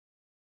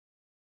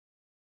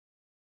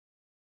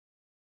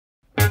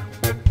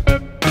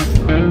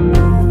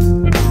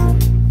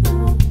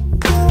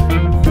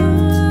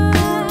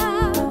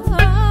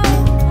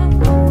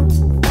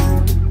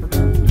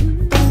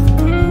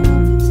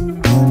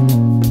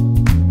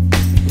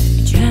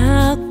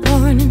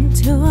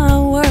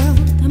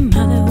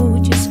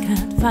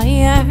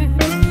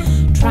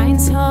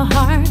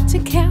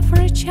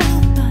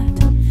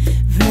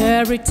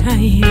very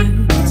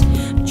tired.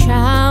 A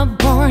child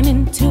born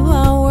into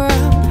our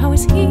world, how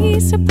is he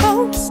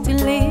supposed to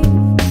live?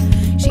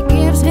 She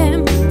gives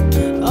him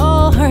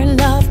all her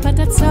love, but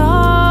that's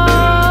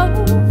all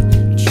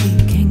that she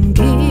can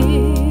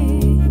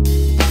give.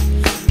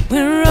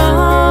 We're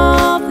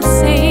all the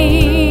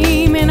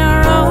same in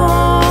our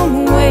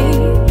own way,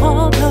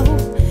 although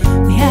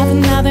we have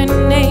another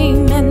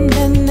name and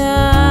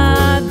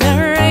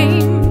another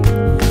aim.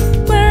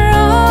 We're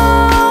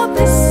all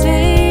the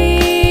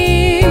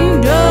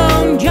same,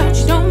 don't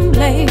judge, don't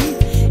blame.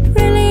 It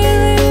really,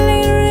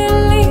 really,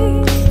 really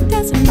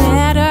doesn't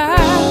matter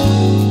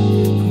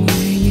from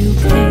where you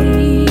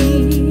came.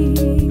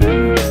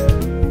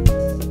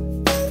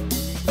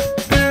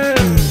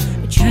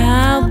 A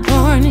child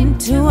born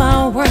into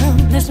our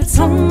world, blessed with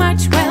so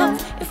much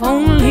wealth. If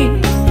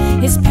only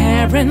his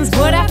parents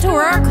would have to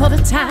work all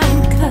the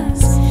time,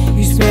 'cause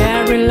he's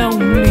very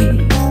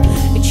lonely.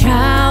 A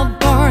child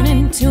born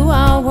into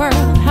our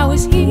world, how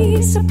is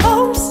he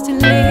supposed to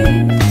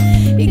live?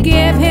 You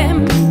give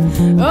him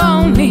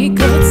only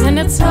goods, and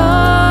it's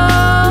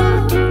all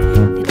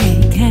that they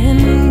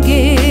can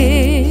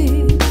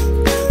give.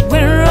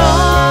 We're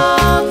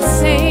all the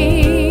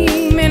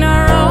same in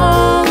our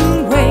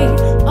own way,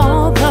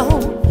 although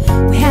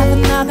we have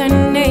another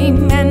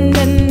name and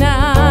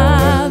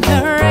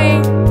another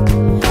aim.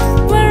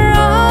 We're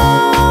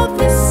all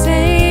the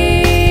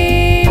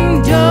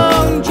same,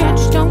 don't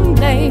judge, don't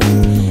blame.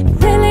 It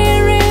really,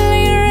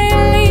 really,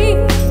 really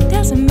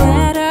doesn't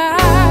matter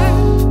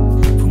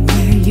from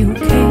where you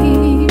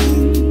came.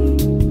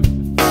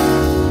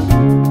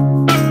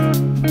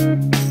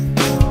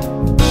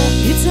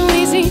 It's so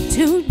easy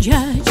to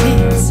judge,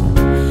 it's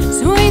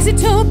so easy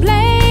to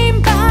blame,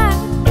 but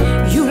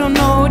you don't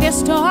know their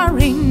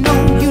story, no,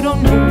 you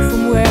don't know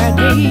from where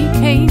they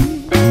came.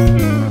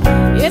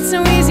 It's so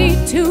easy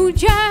to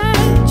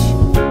judge,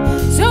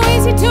 so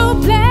easy to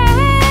blame.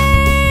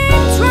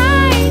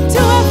 Try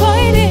to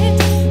avoid it,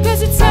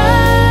 'cause it's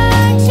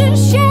such a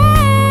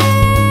shame.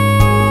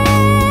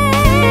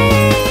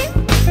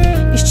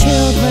 These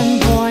children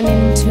born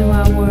into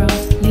our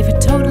world live a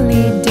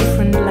totally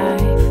different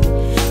life,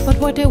 but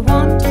what they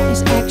want is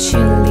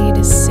actually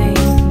the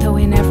same, though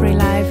in every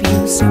life you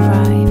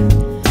survive.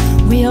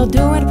 We all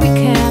do what we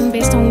can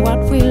based on what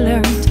we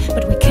learned,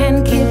 but we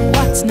can't give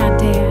what's not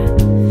there.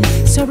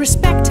 So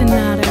respect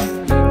another,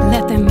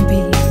 let them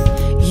be.